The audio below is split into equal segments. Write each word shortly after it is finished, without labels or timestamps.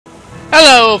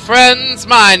Hello friends,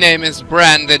 my name is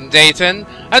Brandon Dayton,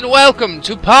 and welcome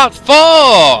to part 4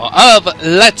 of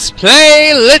Let's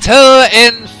Play Little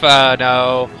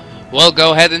Inferno. We'll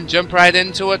go ahead and jump right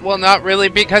into it. Well, not really,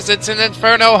 because it's an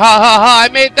Inferno, ha ha ha,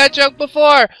 I made that joke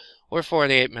before! We're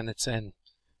 48 minutes in,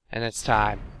 and it's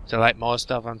time to light more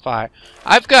stuff on fire.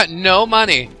 I've got no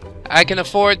money. I can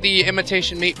afford the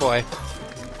imitation meat boy.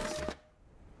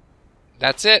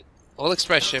 That's it. We'll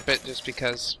express ship it just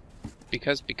because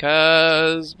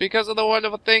of the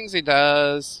wonderful things he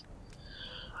does.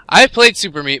 I've played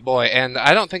Super Meat Boy, and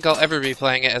I don't think I'll ever be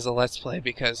playing it as a Let's Play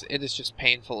because it is just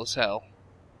painful as hell.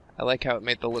 I like how it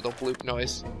made the little bloop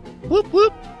noise. Whoop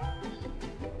whoop!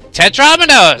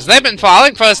 Tetrominoes! They've been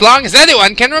falling for as long as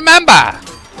anyone can remember!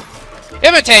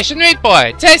 Imitation Meat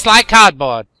Boy! Tastes like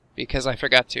cardboard! Because I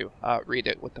forgot to read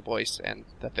it with the voice and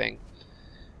the thing.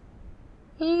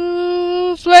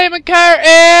 Ooh, flaming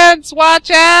curtains! Watch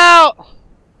out!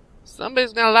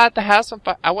 Somebody's gonna light the house on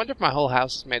fire. I wonder if my whole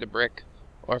house is made of brick.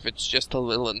 Or if it's just a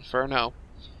little inferno.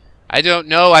 I don't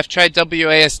know. I've tried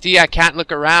WASD. I can't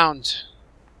look around.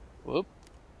 Whoop.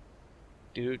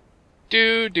 Do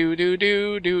do do do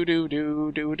do do do do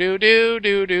do do do do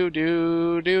do do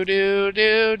do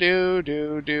do do do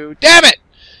do do. Damn it!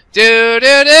 Do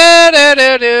do do do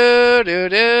do do do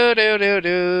do do do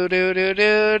do do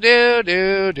do do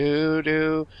do do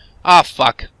do. Oh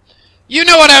fuck! You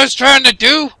know what I was trying to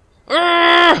do?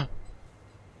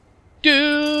 Do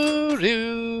do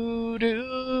do do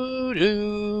do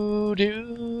do do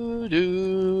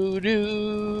do do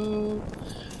do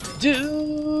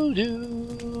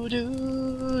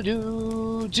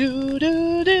do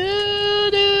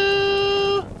do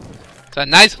do. It's a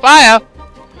nice fire.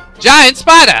 Giant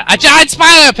spider! A giant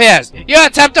spider appears! You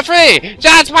attempt to flee!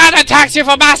 Giant spider attacks you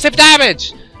for massive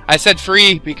damage! I said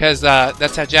free because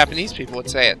that's how Japanese people would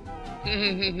say it.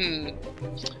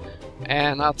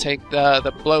 And I'll take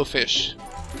the blowfish.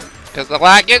 Because the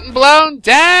light getting blown?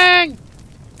 Dang!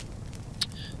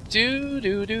 Do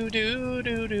do do do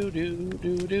do do do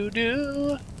do do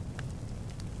do.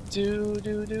 Do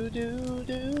do do do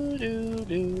do do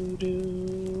do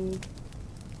do.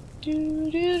 Do,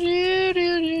 do, do,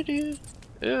 do, do, do.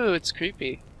 Ooh, it's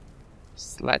creepy.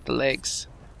 Slide the legs.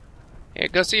 Here,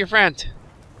 go see your friend.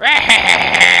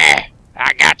 I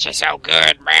got you so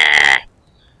good.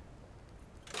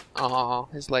 Oh,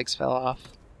 his legs fell off.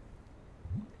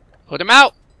 Put him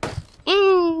out.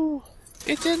 Ooh,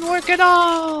 it didn't work at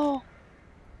all.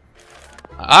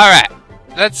 Alright,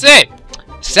 let's see.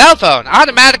 Cell phone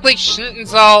automatically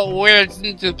shoots all words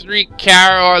into 3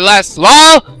 characters or less.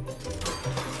 LOL!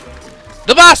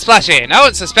 The boss plushie! No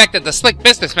one suspected the slick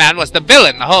businessman was the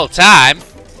villain the whole time.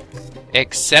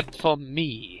 Except for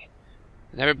me.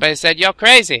 And everybody said, you're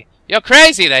crazy. You're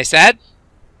crazy, they said.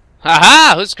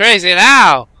 Haha, who's crazy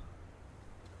now?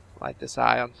 Light this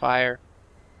eye on fire.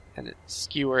 And then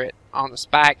skewer it on the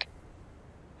spike.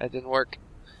 That didn't work.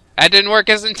 That didn't work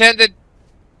as intended.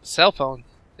 Cell phone.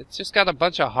 It's just got a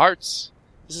bunch of hearts.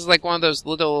 This is like one of those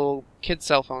little kid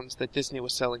cell phones that Disney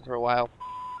was selling for a while.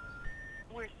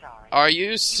 Are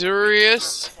you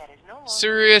serious?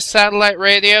 Serious satellite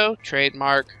radio?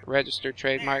 Trademark. Registered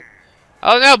trademark.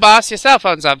 Oh no, boss, your cell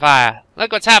phone's on fire.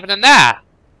 Look what's happening there.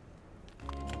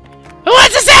 Who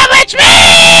wants a sandwich?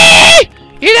 Me!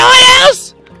 You know what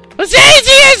else? It was 80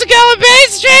 years ago when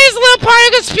Bane's strange little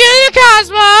particle spewed in the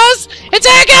cosmos.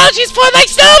 Entire galaxies formed like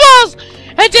snowballs.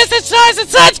 And distant stars and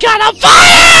suns caught on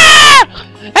fire!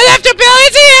 And after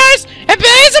billions of years, and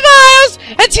billions of miles,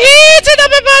 and teens and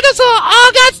number bundles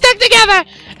all got stuck together,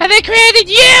 and they created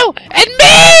you, and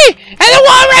me, and the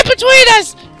wall right between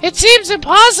us. It seems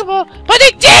impossible, but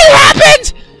it did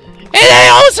happen! And they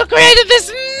also created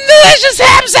this delicious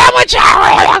ham sandwich!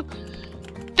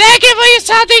 Thank you for your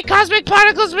salty cosmic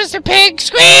particles, Mr. Pig!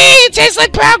 Squeeze! Tastes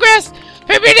like progress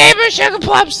from your neighbor Sugar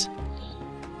Plumps!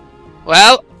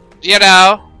 Well, you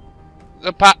know,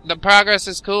 the progress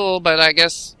is cool, but I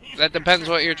guess that depends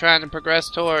what you're trying to progress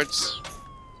towards.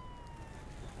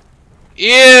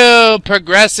 Ew,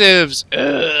 progressives. Ugh.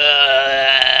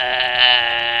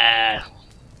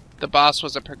 The boss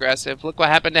was a progressive. Look what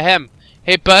happened to him.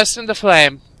 He burst into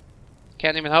flame.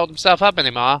 Can't even hold himself up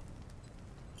anymore.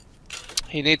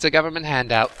 He needs a government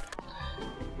handout.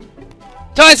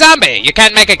 Toy Zombie! You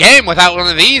can't make a game without one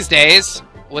of these days.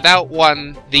 Without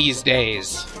one these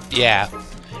days. Yeah.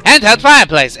 Handheld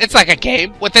fireplace. It's like a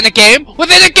game within a game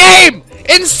within a game!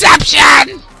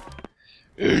 Inception!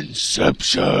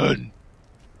 Inception!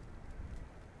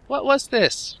 What was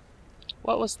this?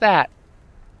 What was that?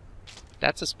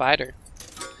 That's a spider.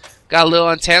 Got a little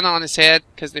antenna on his head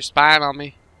because they're spying on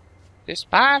me. They're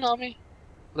spying on me.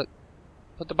 Look.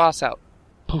 Put the boss out.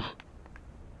 Poof.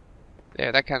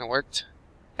 There, that kind of worked.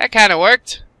 That kind of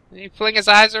worked. Did he fling his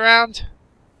eyes around?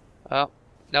 Oh,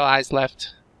 no eyes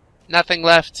left. Nothing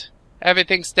left.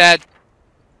 Everything's dead.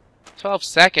 12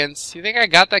 seconds? You think I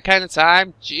got that kind of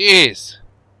time? Jeez.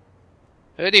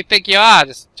 Who do you think you are?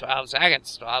 Just 12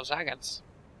 seconds. 12 seconds.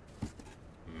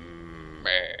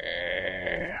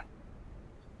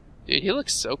 Dude, he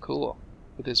looks so cool.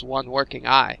 With his one working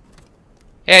eye.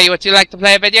 Hey, would you like to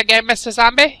play a video game, Mr.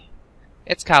 Zombie?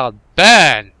 It's called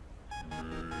Burn.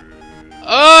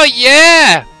 Oh,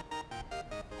 yeah!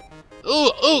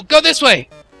 Ooh, ooh, go this way!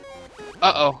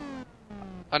 Uh-oh.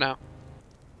 Oh, no.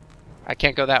 I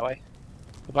can't go that way.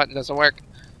 The button doesn't work.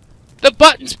 The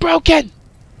button's broken!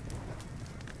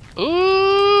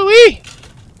 Ooh-wee!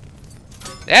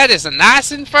 That is a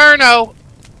nice Inferno!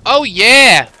 Oh,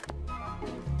 yeah!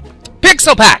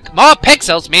 Pixel Pack! More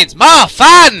pixels means more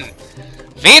fun!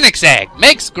 Phoenix Egg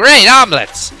makes great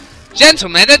omelets!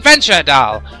 Gentleman Adventure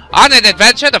Doll! On an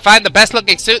adventure to find the best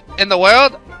looking suit in the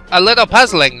world? A little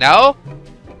puzzling, no?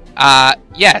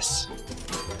 Yes.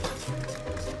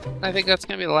 I think that's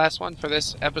gonna be the last one for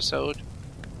this episode.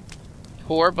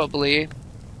 Probably.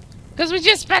 Because we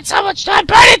just spent so much time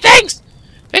burning things!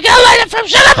 We got a letter from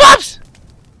Sugar Puffs!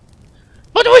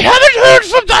 But we haven't heard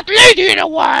from that lady in a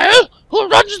while who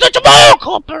runs the Tomorrow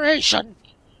Corporation.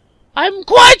 I'm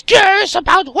quite curious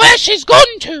about where she's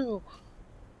gone to.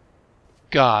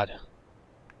 God.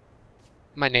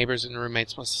 My neighbors and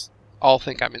roommates must all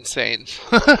think I'm insane.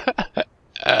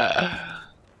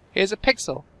 Here's a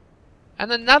pixel.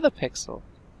 And another pixel.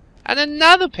 And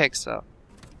another pixel.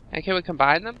 And can we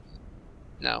combine them?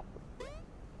 No.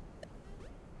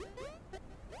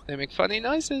 They make funny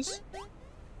noises.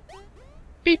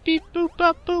 Beep beep boop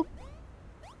bop boop.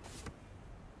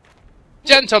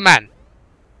 Gentlemen!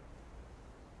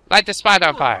 Light the spider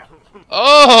on fire.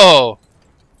 Oh!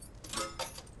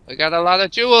 We got a lot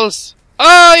of jewels.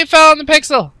 Oh, he fell on the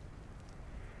pixel.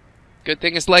 Good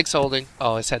thing his leg's holding.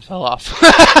 Oh, his head fell off.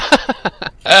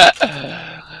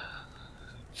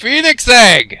 Phoenix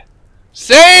Egg!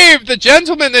 Save the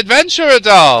Gentleman Adventurer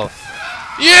Doll!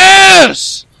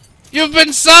 Yes! You've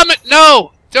been summoned!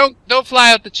 No! Don't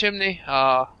fly out the chimney.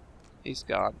 Ah, he's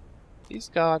gone. He's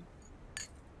gone.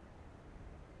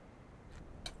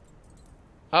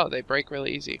 Oh, they break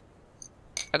really easy.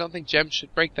 I don't think gems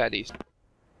should break that easy.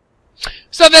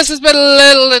 So this has been a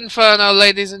little Inferno,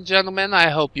 ladies and gentlemen.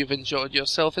 I hope you've enjoyed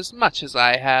yourself as much as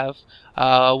I have.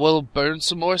 We'll burn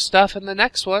some more stuff in the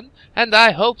next one, and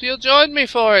I hope you'll join me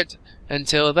for it.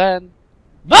 Until then,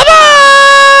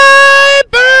 bye-bye!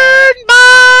 Burn!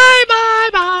 Bye!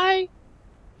 Bye-bye!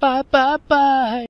 Bye-bye-bye!